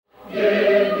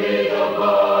Give me the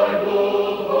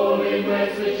Bible, holy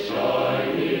message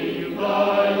shining,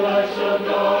 thy light shall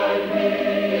guide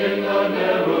me in the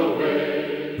narrow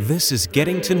way. This is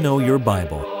Getting to Know Your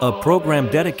Bible, a program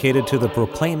dedicated to the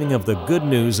proclaiming of the good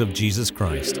news of Jesus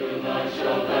Christ.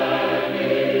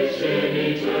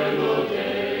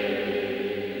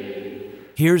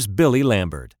 Here's Billy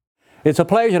Lambert. It's a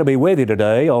pleasure to be with you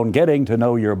today on Getting to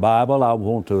Know Your Bible. I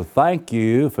want to thank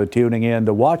you for tuning in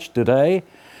to watch today.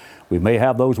 We may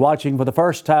have those watching for the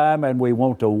first time, and we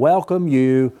want to welcome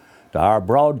you to our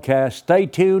broadcast. Stay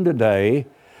tuned today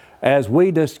as we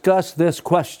discuss this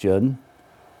question: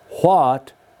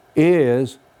 what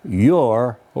is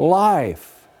your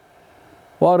life?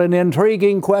 What an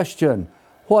intriguing question.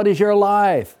 What is your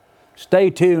life? Stay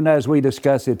tuned as we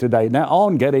discuss it today. Now,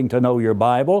 on Getting to Know Your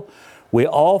Bible, we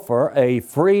offer a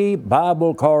free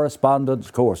Bible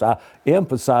correspondence course. I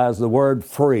emphasize the word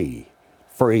free.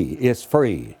 Free. It's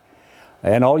free.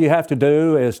 And all you have to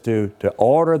do is to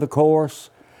order the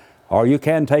course, or you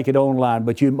can take it online.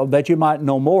 But that you might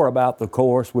know more about the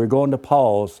course, we're going to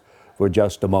pause for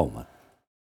just a moment.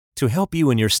 To help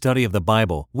you in your study of the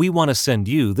Bible, we want to send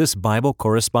you this Bible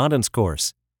correspondence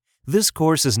course. This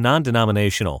course is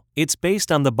non-denominational. It's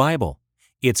based on the Bible.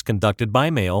 It's conducted by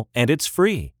mail, and it's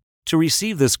free. To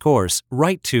receive this course,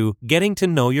 write to Getting to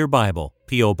Know Your Bible,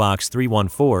 P.O. Box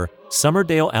 314,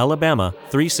 Summerdale, Alabama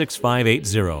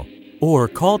 36580. Or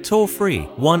call toll-free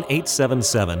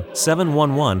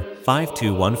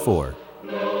 1-877-711-5214.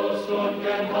 No storm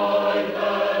can hide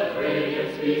that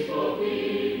radiance peaceful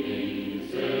beaming,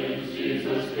 since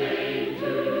Jesus came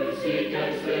to seek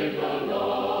and save the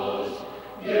lost.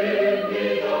 Give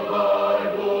me the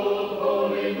Bible,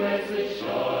 holy message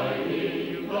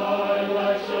shining, thy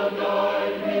light shall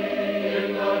guide me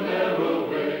in the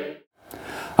narrow way.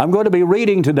 I'm going to be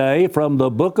reading today from the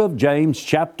book of James,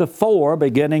 chapter 4,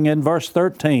 beginning in verse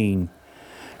 13.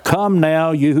 Come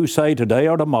now, you who say today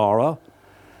or tomorrow,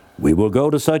 we will go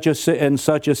to such a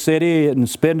city and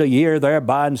spend a year there,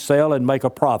 buy and sell and make a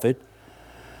profit,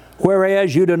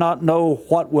 whereas you do not know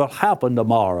what will happen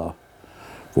tomorrow.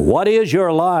 For what is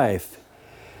your life?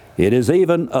 It is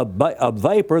even a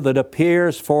vapor that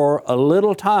appears for a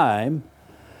little time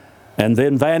and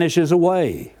then vanishes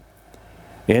away.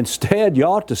 Instead, you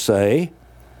ought to say,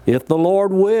 if the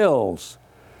Lord wills,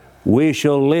 we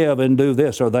shall live and do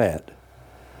this or that.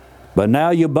 But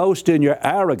now you boast in your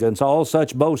arrogance. All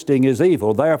such boasting is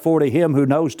evil. Therefore, to him who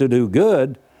knows to do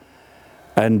good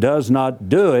and does not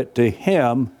do it, to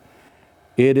him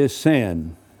it is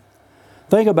sin.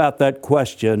 Think about that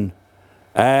question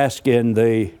asked in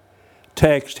the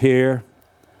text here.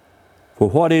 For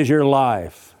what is your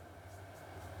life?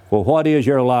 For what is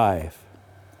your life?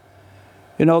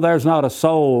 You know, there's not a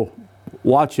soul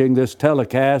watching this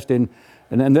telecast, and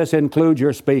this includes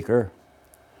your speaker,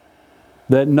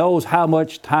 that knows how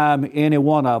much time any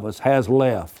one of us has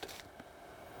left.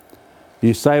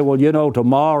 You say, well, you know,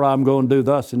 tomorrow I'm going to do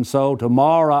thus and so.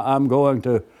 Tomorrow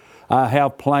I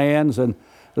have plans, and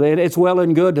it's well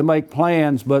and good to make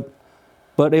plans, but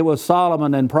it was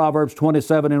Solomon in Proverbs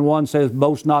 27:1 says,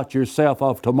 boast not yourself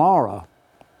of tomorrow.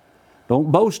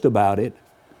 Don't boast about it.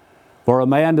 For a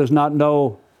man does not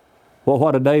know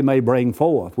what a day may bring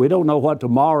forth. We don't know what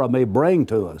tomorrow may bring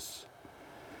to us.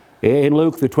 In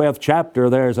Luke, the 12th chapter,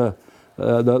 there's the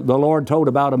Lord told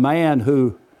about a man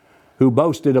who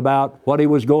boasted about what he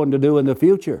was going to do in the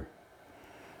future.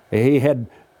 He had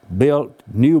built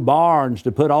new barns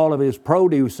to put all of his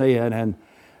produce in, and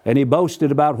he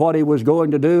boasted about what he was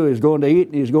going to do. He's going to eat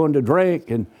and he's going to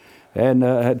drink and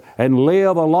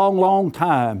live a long, long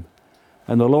time.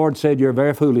 And the Lord said, you're a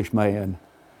very foolish man,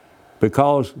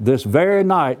 because this very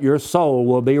night your soul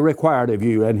will be required of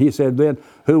you. And he said, then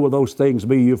who will those things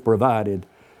be you've provided?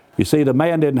 You see, the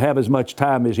man didn't have as much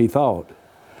time as he thought.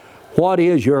 What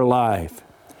is your life?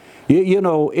 You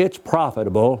know, it's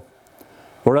profitable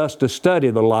for us to study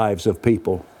the lives of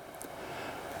people.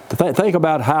 Think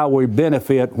about how we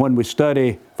benefit when we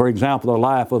study, for example, the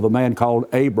life of a man called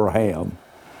Abraham.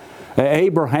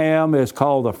 Abraham is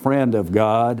called the friend of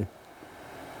God.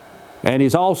 And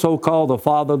he's also called the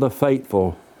father of the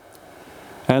faithful.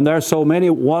 And there's so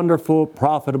many wonderful,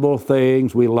 profitable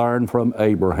things we learn from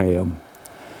Abraham.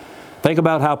 Think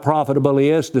about how profitable it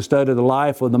is to study the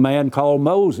life of the man called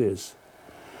Moses.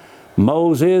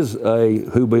 Moses,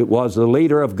 who was the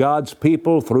leader of God's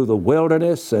people through the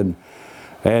wilderness, and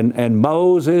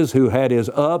Moses, who had his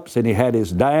ups and he had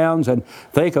his downs. And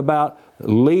think about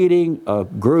leading a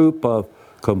group of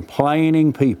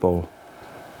complaining people.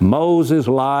 Moses'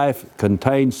 life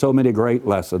contains so many great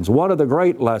lessons. One of the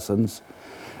great lessons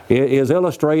is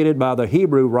illustrated by the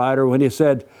Hebrew writer when he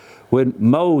said, when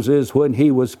Moses, when he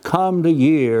was come to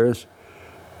years,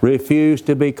 refused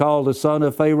to be called the son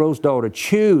of Pharaoh's daughter,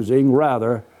 choosing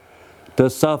rather to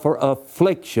suffer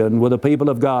affliction with the people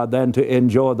of God than to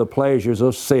enjoy the pleasures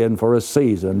of sin for a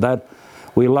season. That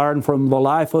we learn from the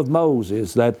life of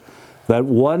Moses that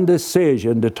one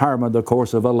decision determined the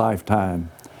course of a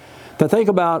lifetime. To think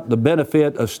about the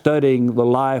benefit of studying the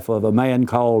life of a man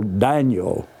called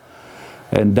Daniel.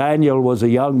 And Daniel was a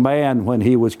young man when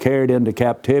he was carried into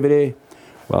captivity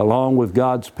along with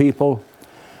God's people.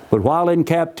 But while in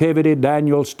captivity,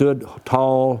 Daniel stood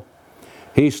tall.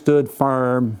 He stood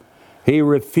firm. He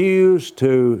refused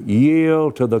to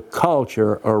yield to the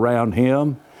culture around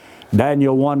him.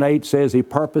 Daniel 1:8 says he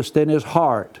purposed in his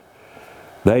heart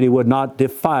that he would not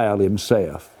defile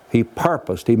himself. He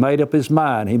purposed. He made up his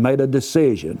mind. He made a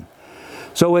decision.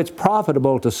 So it's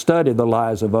profitable to study the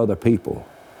lives of other people.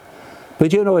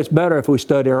 But you know, it's better if we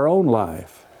study our own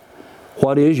life.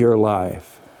 What is your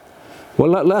life? Well,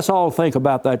 let's all think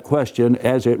about that question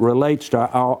as it relates to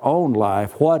our own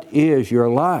life. What is your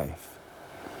life?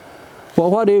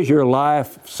 Well, what is your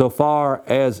life so far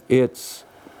as its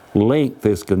length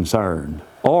is concerned?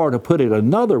 Or to put it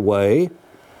another way,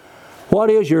 what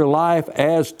is your life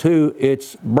as to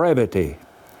its brevity?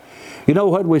 You know,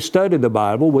 when we study the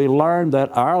Bible, we learn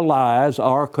that our lives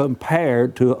are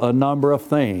compared to a number of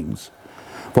things.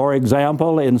 For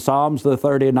example, in Psalms the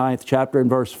 39th chapter and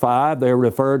verse 5, they're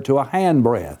referred to a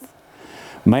handbreadth.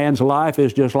 Man's life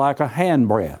is just like a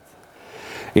handbreadth.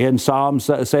 In Psalm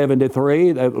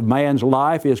 73, man's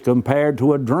life is compared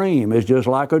to a dream. It's just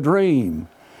like a dream.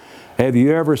 Have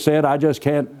you ever said, I just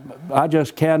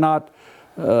cannot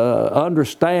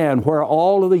understand where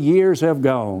all of the years have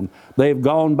gone. They've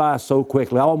gone by so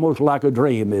quickly, almost like a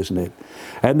dream, isn't it?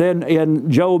 And then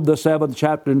in Job, the 7th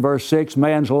chapter and verse 6,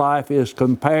 man's life is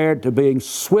compared to being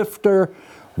swifter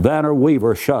than a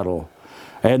weaver's shuttle.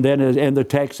 And then in the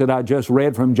text that I just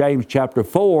read from James chapter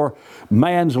 4,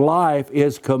 man's life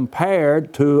is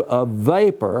compared to a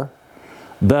vapor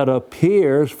that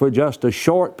appears for just a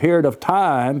short period of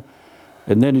time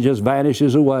and then it just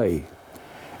vanishes away.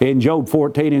 In Job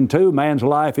 14:2, man's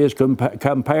life is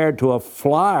compared to a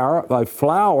flower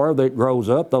that grows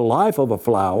up, the life of a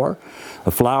flower.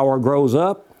 The flower grows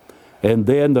up, and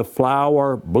then the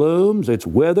flower blooms, it's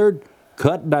withered,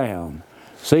 cut down.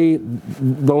 See,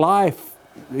 the life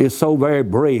is so very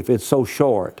brief, it's so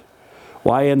short.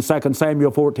 Why, in 2 Samuel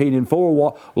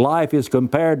 14:4, life is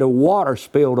compared to water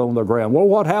spilled on the ground. Well,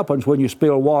 what happens when you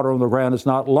spill water on the ground? It's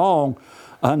not long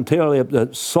until it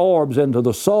absorbs into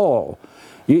the soil.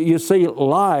 You see,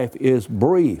 life is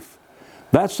brief.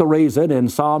 That's the reason in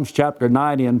Psalms chapter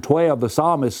 90 and 12, the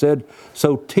psalmist said,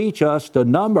 "So teach us to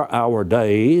number our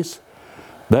days,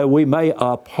 that we may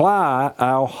apply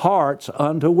our hearts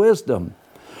unto wisdom."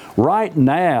 Right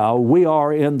now, we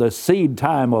are in the seed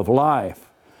time of life.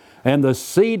 And the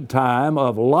seed time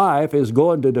of life is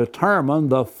going to determine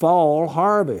the fall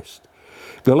harvest.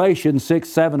 Galatians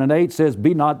 6:7 and 8 says,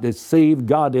 "Be not deceived,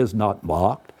 God is not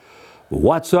mocked.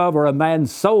 Whatsoever a man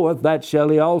soweth, that shall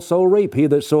he also reap. He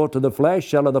that soweth to the flesh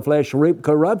shall of the flesh reap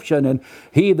corruption, and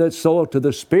he that soweth to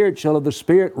the Spirit shall of the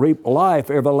Spirit reap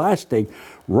life everlasting."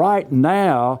 Right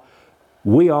now,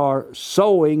 we are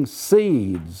sowing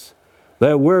seeds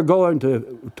that we're going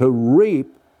to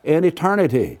reap in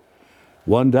eternity.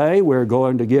 One day, we're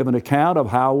going to give an account of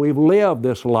how we've lived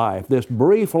this life, this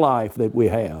brief life that we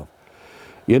have.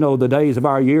 You know, the days of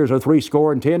our years are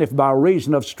 70, if by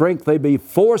reason of strength they be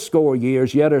 80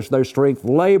 years, yet is their strength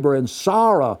labor and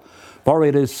sorrow, for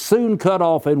it is soon cut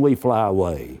off and we fly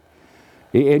away.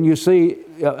 And you see,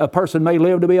 a person may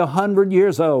live to be 100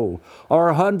 years old or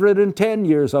 110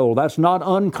 years old. That's not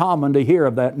uncommon to hear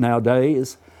of that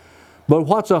nowadays. But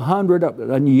what's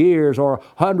 100 years or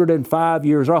 105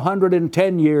 years or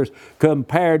 110 years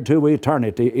compared to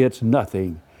eternity? It's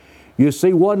nothing. You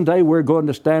see, one day we're going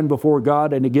to stand before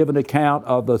God and to give an account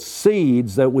of the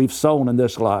seeds that we've sown in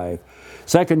this life.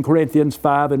 2 Corinthians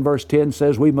 5 and verse 10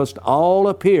 says we must all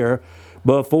appear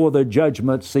before the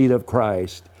judgment seat of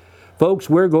Christ. Folks,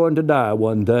 we're going to die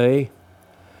one day.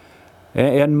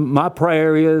 And my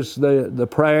prayer is the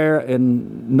prayer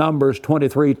in Numbers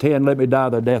 23:10, "Let me die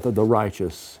the death of the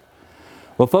righteous."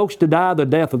 Well, folks, to die the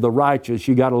death of the righteous,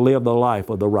 you got to live the life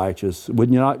of the righteous.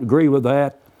 Wouldn't you not agree with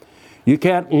that? You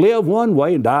can't live one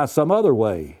way and die some other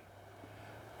way.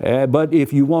 But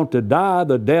if you want to die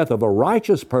the death of a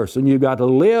righteous person, you've got to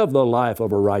live the life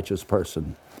of a righteous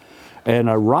person. And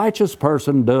a righteous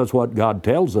person does what God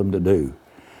tells them to do.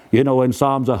 You know, in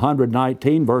Psalms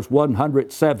 119, verse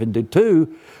 172,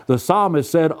 the psalmist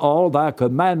said, "All thy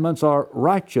commandments are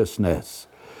righteousness."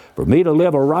 For me to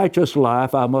live a righteous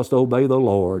life, I must obey the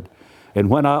Lord. And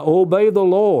when I obey the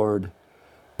Lord,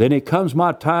 then it comes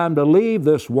my time to leave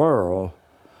this world.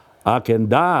 I can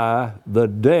die the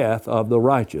death of the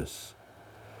righteous.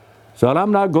 So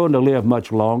I'm not going to live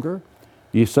much longer.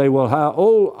 You say, well, how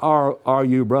old are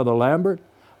you, Brother Lambert?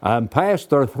 I'm past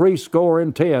the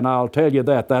 70. I'll tell you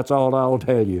that. That's all I'll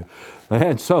tell you.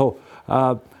 And so,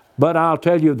 but I'll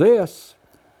tell you this,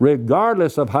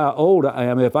 regardless of how old I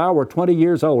am, if I were 20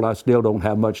 years old, I still don't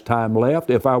have much time left.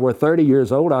 If I were 30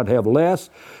 years old, I'd have less.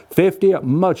 50,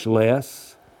 much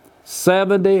less.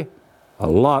 70, a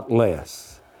lot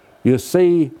less. You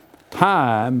see,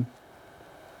 time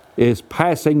is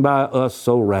passing by us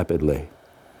so rapidly.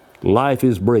 Life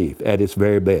is brief at its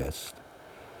very best.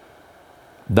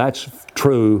 That's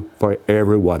true for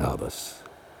every one of us.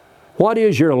 What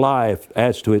is your life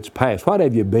as to its past? What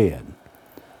have you been?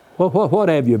 What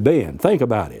have you been? Think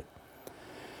about it.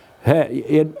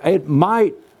 It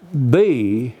might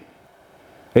be,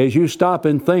 as you stop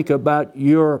and think about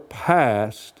your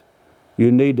past,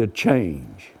 you need to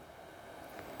change.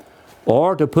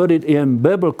 Or to put it in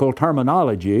biblical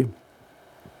terminology,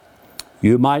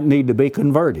 you might need to be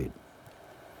converted.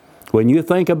 When you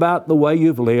think about the way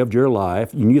you've lived your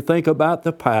life, and you think about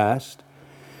the past,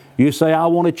 you say, I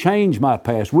want to change my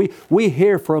past. We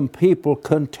hear from people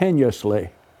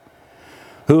continuously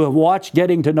who have watched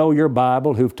Getting to Know Your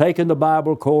Bible, who've taken the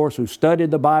Bible course, who've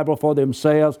studied the Bible for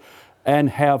themselves,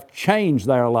 and have changed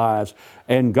their lives.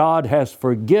 And God has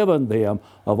forgiven them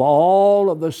of all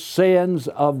of the sins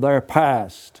of their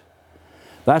past.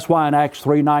 That's why in Acts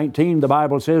 3:19 the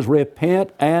Bible says, repent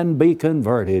and be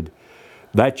converted,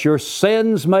 that your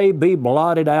sins may be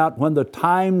blotted out when the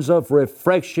times of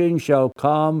refreshing shall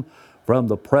come from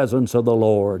the presence of the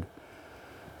Lord.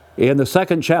 In the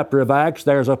 2nd chapter of Acts,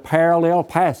 there's a parallel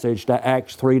passage to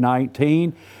Acts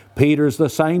 3:19. Peter's the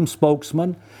same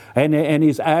spokesman, and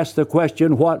he's asked the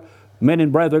question, "What, men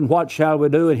and brethren, what shall we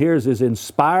do?" And here's his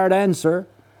inspired answer: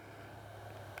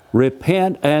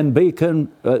 repent and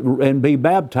be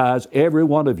baptized, every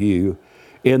one of you,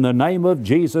 in the name of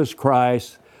Jesus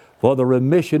Christ, for the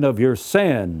remission of your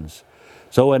sins.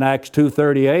 So in Acts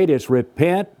 2:38, it's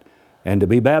repent and to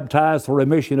be baptized for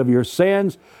remission of your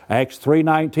sins. Acts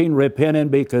 3:19, repent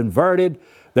and be converted,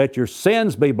 that your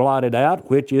sins be blotted out,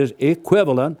 which is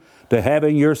equivalent to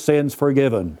having your sins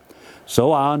forgiven.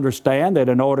 So I understand that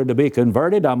in order to be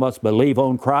converted, I must believe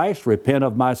on Christ, repent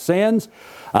of my sins.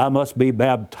 I must be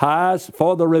baptized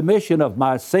for the remission of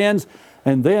my sins,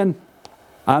 and then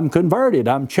I'm converted,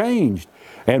 I'm changed.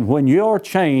 And when you're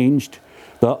changed,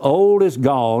 the old is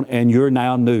gone and you're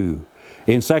now new.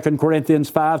 In 2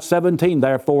 Corinthians 5:17,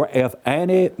 therefore, if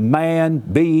any man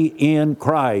be in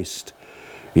Christ,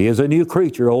 he is a new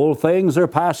creature. Old things are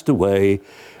passed away,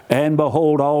 and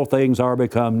behold, all things are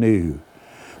become new.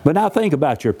 But now think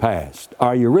about your past.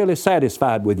 Are you really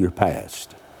satisfied with your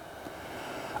past?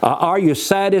 Are you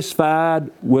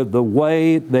satisfied with the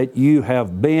way that you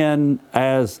have been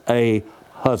as a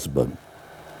husband?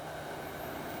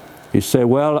 You say,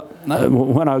 well,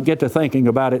 when I get to thinking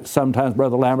about it, sometimes,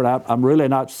 Brother Lambert, I'm really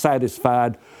not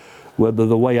satisfied with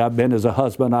the way I've been as a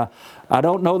husband. I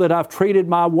don't know that I've treated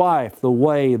my wife the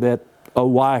way that a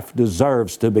wife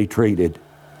deserves to be treated.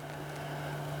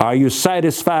 Are you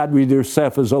satisfied with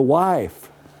yourself as a wife?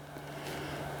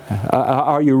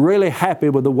 Are you really happy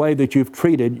with the way that you've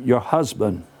treated your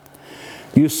husband?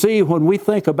 You see, when we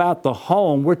think about the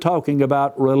home, we're talking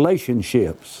about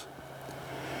relationships.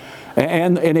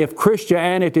 And if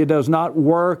Christianity does not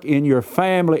work in your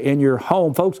family, in your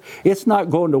home, folks, it's not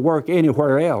going to work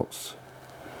anywhere else.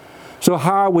 So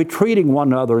how are we treating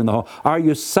one another in the home? Are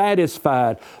you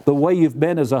satisfied the way you've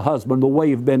been as a husband, the way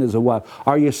you've been as a wife?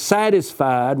 Are you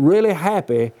satisfied, really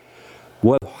happy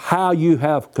with how you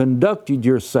have conducted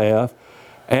yourself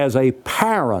as a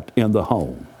parent in the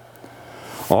home?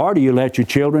 Or do you let your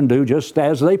children do just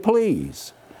as they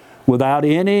please, without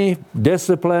any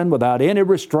discipline, without any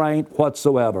restraint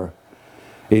whatsoever?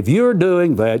 If you're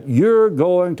doing that, you're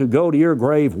going to go to your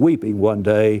grave weeping one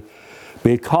day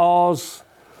because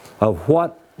of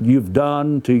what you've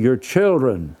done to your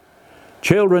children.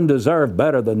 Children deserve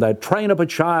better than that. Train up a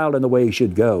child in the way he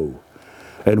should go,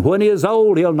 and when he is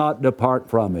old, he'll not depart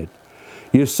from it.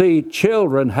 You see,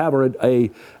 children have a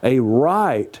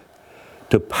right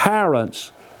to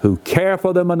parents who care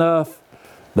for them enough.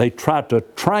 They try to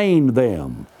train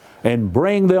them and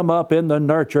bring them up in the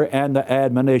nurture and the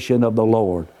admonition of the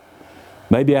Lord.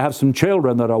 Maybe I have some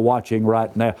children that are watching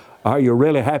right now. Are you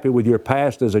really happy with your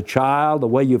past as a child, the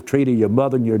way you've treated your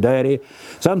mother and your daddy?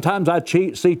 Sometimes I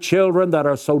see children that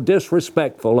are so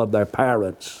disrespectful of their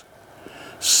parents.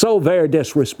 So very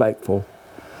disrespectful.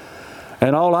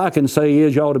 And all I can say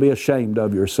is you ought to be ashamed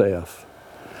of yourself.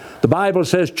 The Bible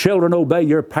says, children, obey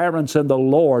your parents in the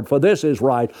Lord, for this is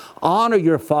right. Honor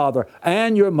your father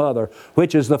and your mother,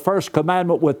 which is the first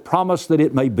commandment with promise that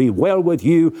it may be well with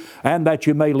you and that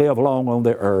you may live long on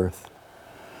the earth.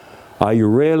 Are you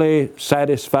really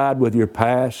satisfied with your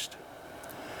past?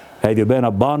 Have you been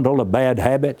a bundle of bad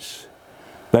habits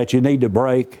that you need to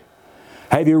break?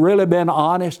 Have you really been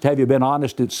honest? Have you been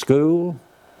honest at school?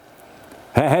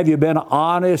 Have you been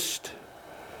honest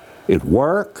at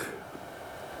work?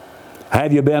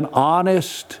 Have you been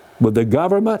honest with the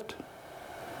government?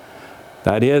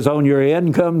 That is, on your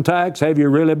income tax. Have you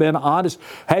really been honest?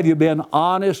 Have you been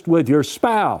honest with your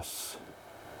spouse?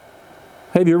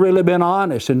 Have you really been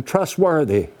honest and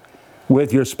trustworthy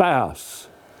with your spouse?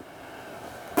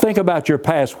 Think about your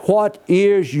past. What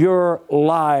is your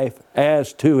life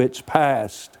as to its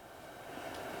past?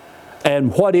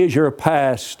 And what is your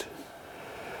past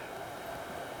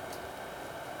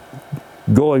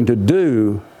going to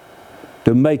do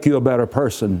to make you a better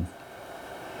person?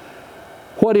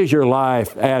 What is your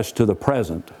life as to the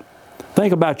present?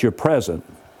 Think about your present.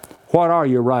 What are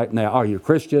you right now? Are you a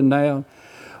Christian now?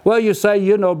 Well, you say,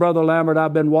 you know, Brother Lambert,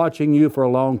 I've been watching you for a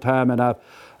long time, and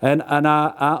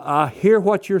I hear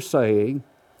what you're saying.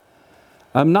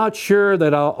 I'm not sure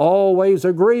that I'll always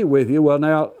agree with you. Well,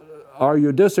 now, are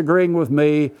you disagreeing with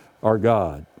me or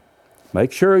God?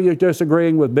 Make sure you're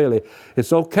disagreeing with Billy.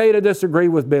 It's okay to disagree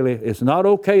with Billy. It's not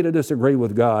okay to disagree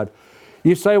with God.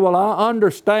 You say, well, I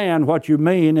understand what you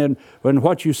mean and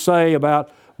what you say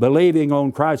about believing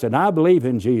on Christ, and I believe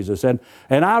in Jesus. And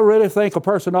I really think a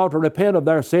person ought to repent of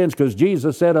their sins because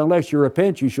Jesus said, unless you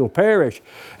repent, you shall perish.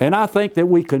 And I think that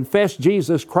we confess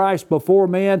Jesus Christ before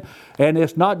men, and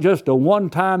it's not just a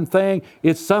one-time thing.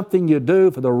 It's something you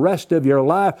do for the rest of your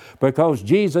life, because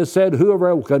Jesus said,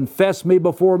 whoever will confess me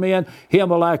before men, him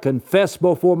will I confess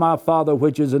before my Father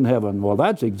which is in heaven. Well,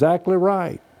 that's exactly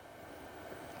right.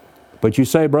 But you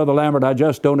say, Brother Lambert, I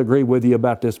just don't agree with you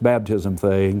about this baptism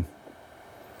thing.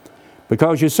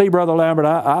 Because you see, Brother Lambert,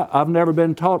 I've never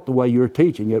been taught the way you're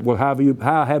teaching it. Well, how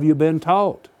have you been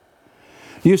taught?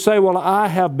 You say, well, I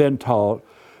have been taught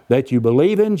that you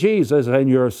believe in Jesus and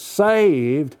you're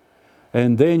saved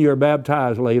and then you're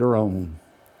baptized later on.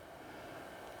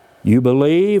 You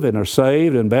believe and are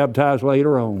saved and baptized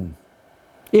later on,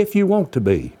 if you want to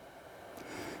be.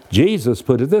 Jesus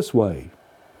put it this way,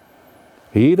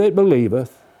 he that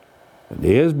believeth and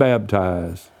is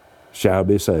baptized shall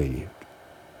be saved.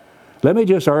 Let me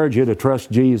just urge you to trust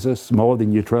Jesus more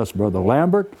than you trust Brother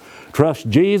Lambert. Trust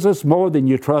Jesus more than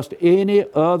you trust any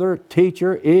other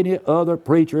teacher, any other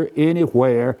preacher,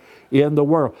 anywhere in the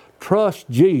world. Trust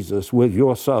Jesus with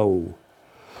your soul.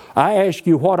 I ask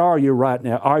you, what are you right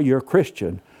now? Are you a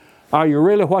Christian? Are you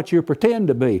really what you pretend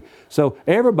to be? So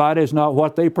everybody is not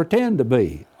what they pretend to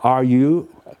be. Are you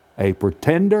a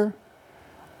pretender?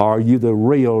 Are you the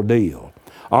real deal?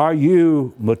 Are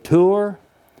you mature?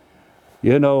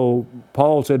 You know,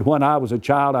 Paul said, when I was a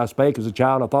child, I spake as a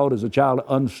child, I thought as a child,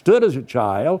 understood as a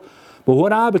child. But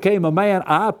when I became a man,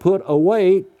 I put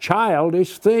away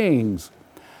childish things.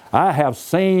 I have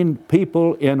seen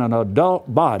people in an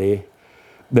adult body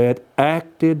that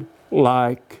acted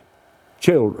like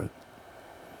children.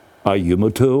 Are you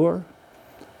mature?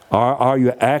 Are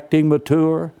you acting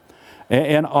mature?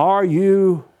 And are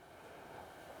you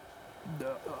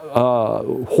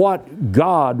what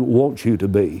God wants you to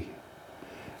be?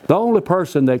 The only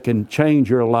person that can change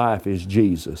your life is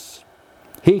Jesus.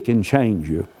 He can change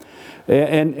you.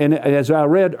 And as I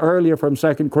read earlier from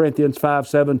 2 Corinthians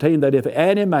 5:17, that if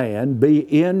any man be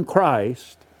in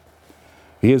Christ,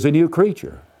 he is a new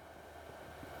creature.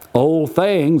 Old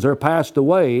things are passed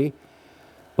away.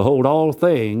 Behold, all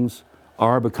things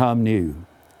are become new.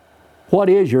 What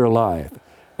is your life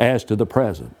as to the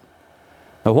present?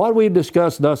 Now, what we've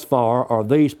discussed thus far are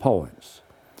these points.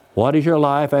 What is your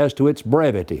life as to its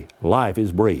brevity? Life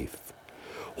is brief.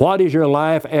 What is your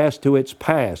life as to its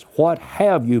past? What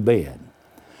have you been?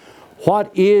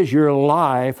 What is your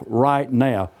life right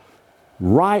now?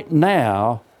 Right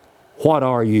now, what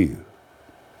are you?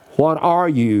 What are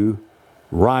you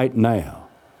right now?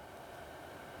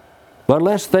 But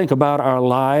let's think about our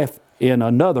life in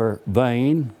another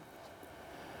vein,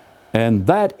 and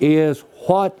that is,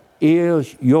 what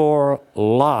is your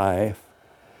life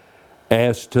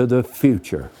as to the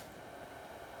future?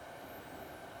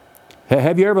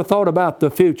 Have you ever thought about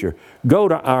the future? Go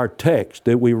to our text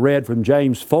that we read from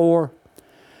James 4,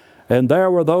 and there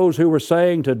were those who were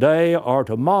saying today or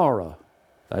tomorrow.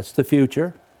 That's the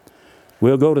future.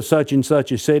 We'll go to such and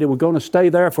such a city. We're going to stay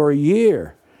there for a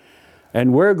year.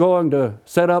 and we're going to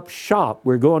set up shop.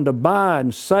 We're going to buy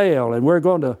and sell, and we're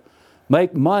going to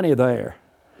make money there.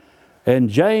 And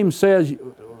James says,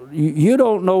 you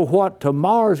don't know what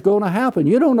tomorrow is going to happen.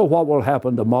 You don't know what will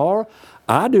happen tomorrow.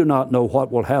 I do not know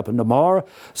what will happen tomorrow.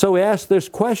 So he asked this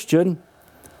question,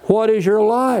 what is your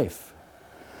life?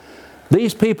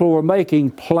 These people were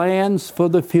making plans for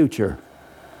the future.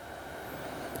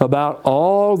 About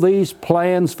all these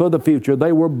plans for the future.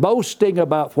 They were boasting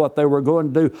about what they were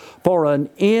going to do for an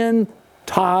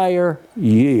entire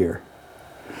year.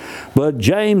 But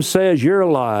James says your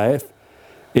life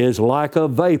is like a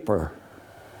vapor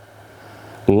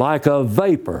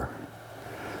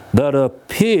that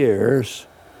appears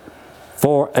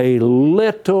for a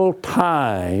little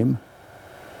time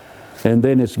and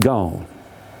then it's gone.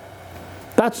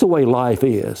 That's the way life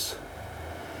is.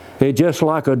 It's just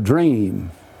like a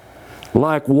dream,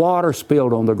 like water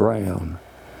spilled on the ground.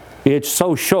 It's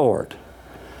so short.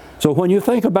 So when you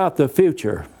think about the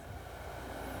future,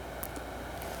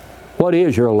 what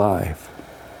is your life?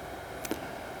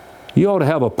 You ought to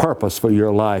have a purpose for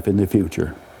your life in the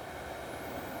future.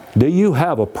 Do you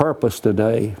have a purpose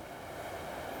today?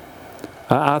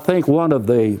 I think one of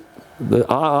the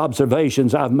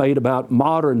observations I've made about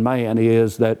modern man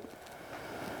is that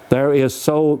there is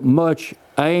so much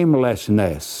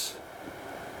aimlessness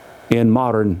in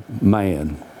modern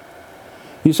man.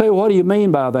 You say, what do you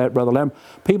mean by that, Brother Lamb?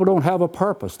 People don't have a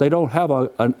purpose. They don't have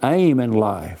an aim in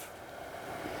life.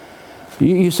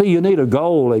 You see, you need a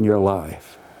goal in your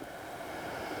life.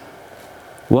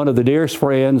 One of the dearest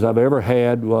friends I've ever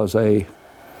had was a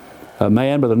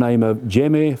man by the name of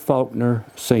Jimmy Faulkner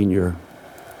Sr.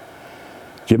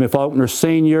 Jimmy Faulkner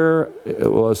Sr.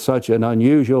 was such an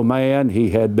unusual man.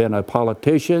 He had been a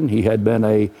politician. He had been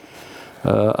a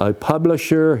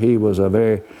publisher. He was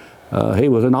he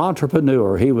was an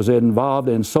entrepreneur. He was involved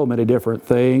in so many different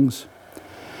things.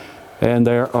 And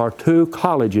there are two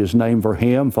colleges named for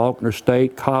him, Faulkner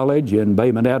State College in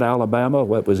Bay Minette, Alabama,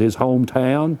 what was his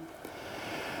hometown.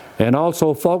 And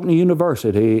also Faulkner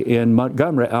University in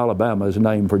Montgomery, Alabama is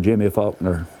named for Jimmy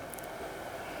Faulkner.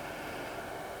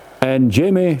 And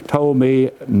Jimmy told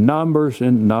me numbers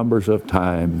and numbers of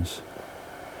times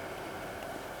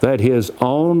that his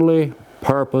only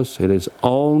purpose and his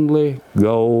only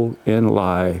goal in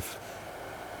life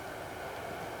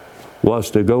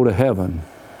was to go to heaven.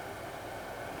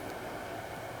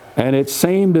 And it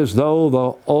seemed as though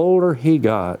the older he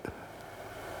got,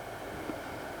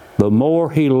 the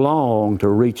more he longed to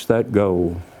reach that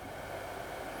goal.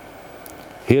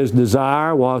 His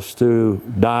desire was to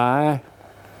die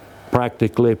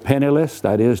practically penniless,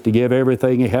 that is, to give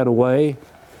everything he had away.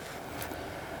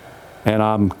 And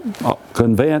I'm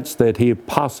convinced that he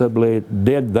possibly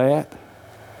did that.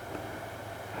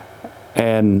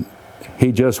 And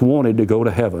he just wanted to go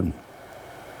to heaven.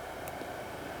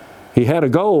 He had a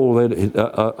goal,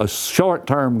 a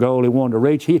short-term goal he wanted to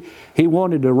reach. He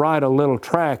wanted to write a little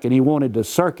tract, and he wanted to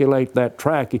circulate that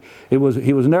tract. He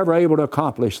was never able to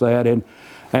accomplish that,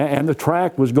 and the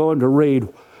tract was going to read,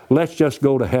 "Let's just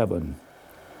go to heaven.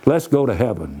 Let's go to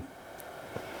heaven."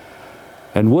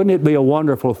 And wouldn't it be a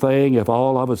wonderful thing if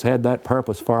all of us had that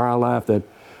purpose for our life, that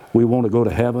we want to go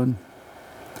to heaven?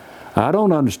 I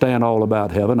don't understand all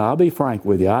about heaven. I'll be frank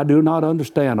with you. I do not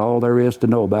understand all there is to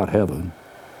know about heaven.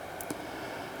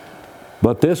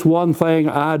 But this one thing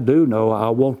I do know, I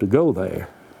want to go there.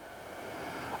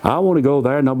 I want to go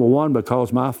there, number one,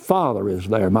 because my Father is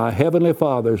there. My Heavenly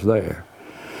Father is there.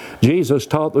 Jesus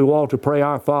taught we ought to pray,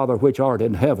 "Our Father which art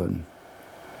in heaven."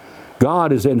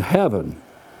 God is in heaven.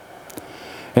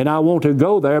 And I want to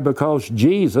go there because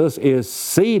Jesus is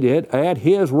seated at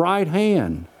His right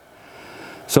hand.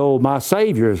 So my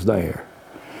Savior is there.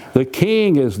 The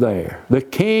King is there. The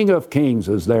King of Kings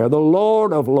is there. The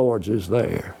Lord of Lords is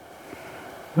there.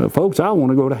 Folks, I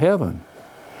want to go to heaven.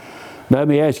 Let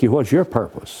me ask you, what's your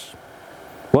purpose?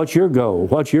 What's your goal?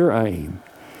 What's your aim?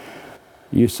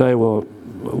 You say, well,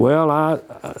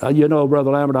 you know,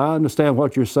 Brother Lambert, I understand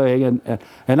what you're saying,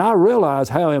 and I realize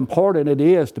how important it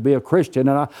is to be a Christian,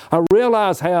 and I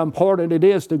realize how important it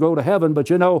is to go to heaven, but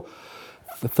you know,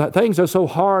 things are so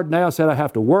hard now, that I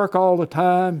have to work all the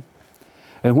time,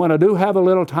 and when I do have a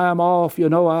little time off, you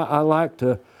know, I like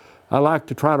to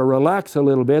try to relax a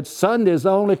little bit. Sunday is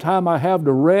the only time I have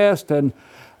to rest, and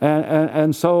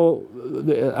so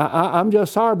I'm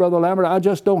just sorry, Brother Lambert, I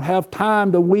just don't have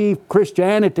time to weave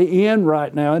Christianity in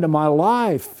right now into my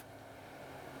life.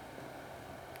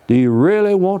 Do you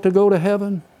really want to go to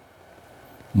heaven?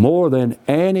 More than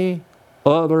any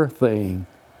other thing.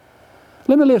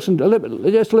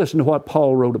 Just listen to what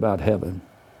Paul wrote about heaven.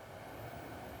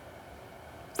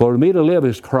 For me to live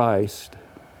is Christ,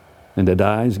 and to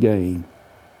die is gain.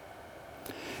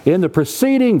 In the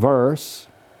preceding verse,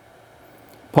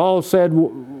 Paul said,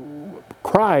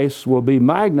 Christ will be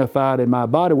magnified in my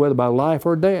body, whether by life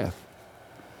or death.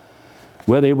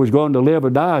 Whether he was going to live or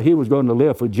die, he was going to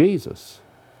live for Jesus.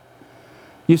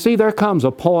 You see, there comes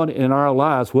a point in our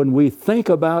lives when we think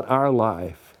about our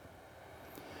life.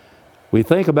 We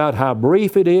think about how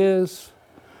brief it is,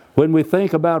 when we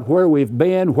think about where we've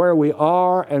been, where we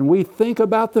are, and we think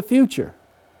about the future.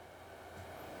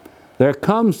 There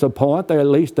comes a point, at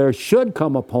least there should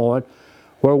come a point,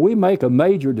 where we make a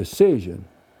major decision.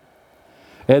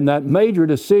 And that major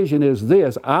decision is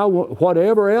this: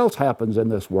 whatever else happens in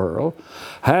this world,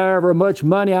 however much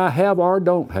money I have or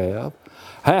don't have,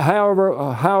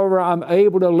 however I'm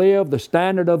able to live, the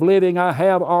standard of living I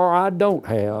have or I don't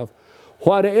have,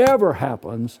 whatever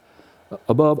happens,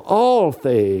 above all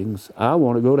things, I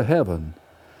want to go to heaven.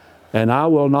 And I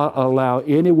will not allow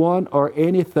anyone or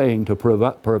anything to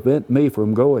prevent me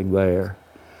from going there,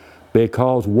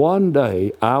 because one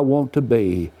day I want to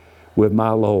be with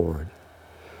my Lord.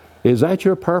 Is that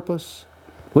your purpose?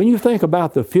 When you think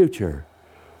about the future,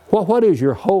 what is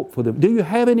your hope for do you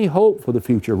have any hope for the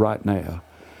future right now?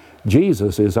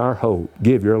 Jesus is our hope.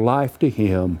 Give your life to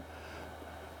Him.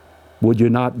 Would you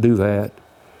not do that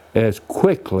as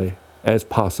quickly as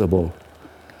possible?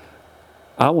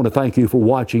 I want to thank you for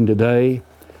watching today,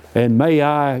 and may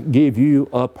I give you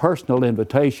a personal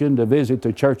invitation to visit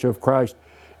the Church of Christ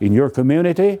in your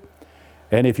community.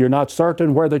 And if you're not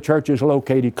certain where the church is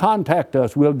located, contact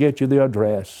us. We'll get you the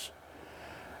address.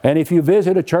 And if you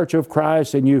visit a Church of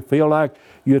Christ and you feel like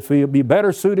you'd be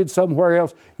better suited somewhere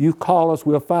else, you call us.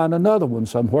 We'll find another one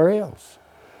somewhere else.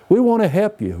 We want to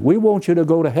help you. We want you to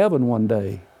go to heaven one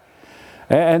day.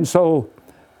 And so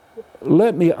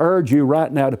let me urge you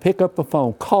right now to pick up the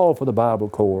phone, call for the Bible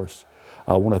course.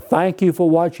 I want to thank you for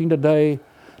watching today.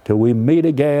 Till we meet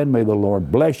again, may the Lord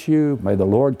bless you. May the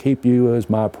Lord keep you, is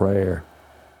my prayer.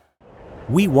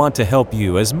 We want to help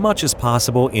you as much as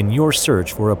possible in your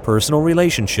search for a personal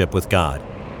relationship with God.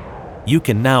 You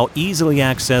can now easily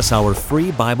access our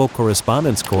free Bible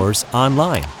correspondence course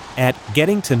online at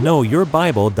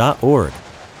gettingtoknowyourbible.org.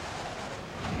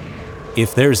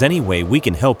 If there's any way we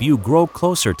can help you grow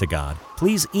closer to God,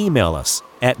 please email us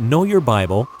at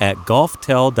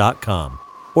knowyourbible@golftel.com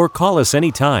or call us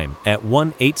anytime at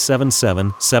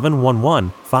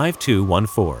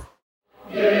 1-877-711-5214.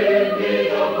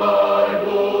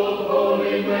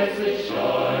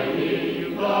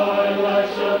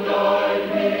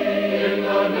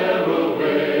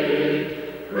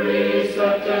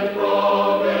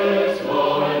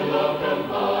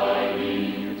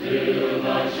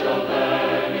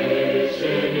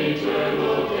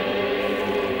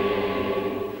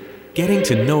 Getting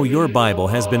to Know Your Bible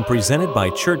has been presented by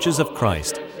Churches of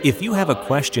Christ. If you have a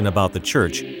question about the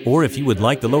church, or if you would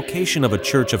like the location of a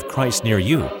Church of Christ near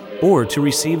you, or to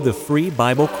receive the free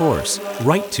Bible course,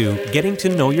 write to Getting to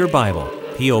Know Your Bible,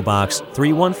 P.O. Box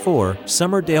 314,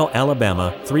 Summerdale,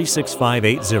 Alabama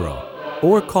 36580,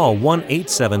 or call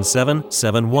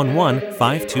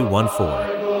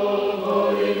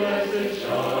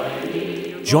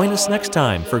 1-877-711-5214. Join us next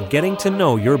time for Getting to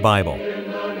Know Your Bible.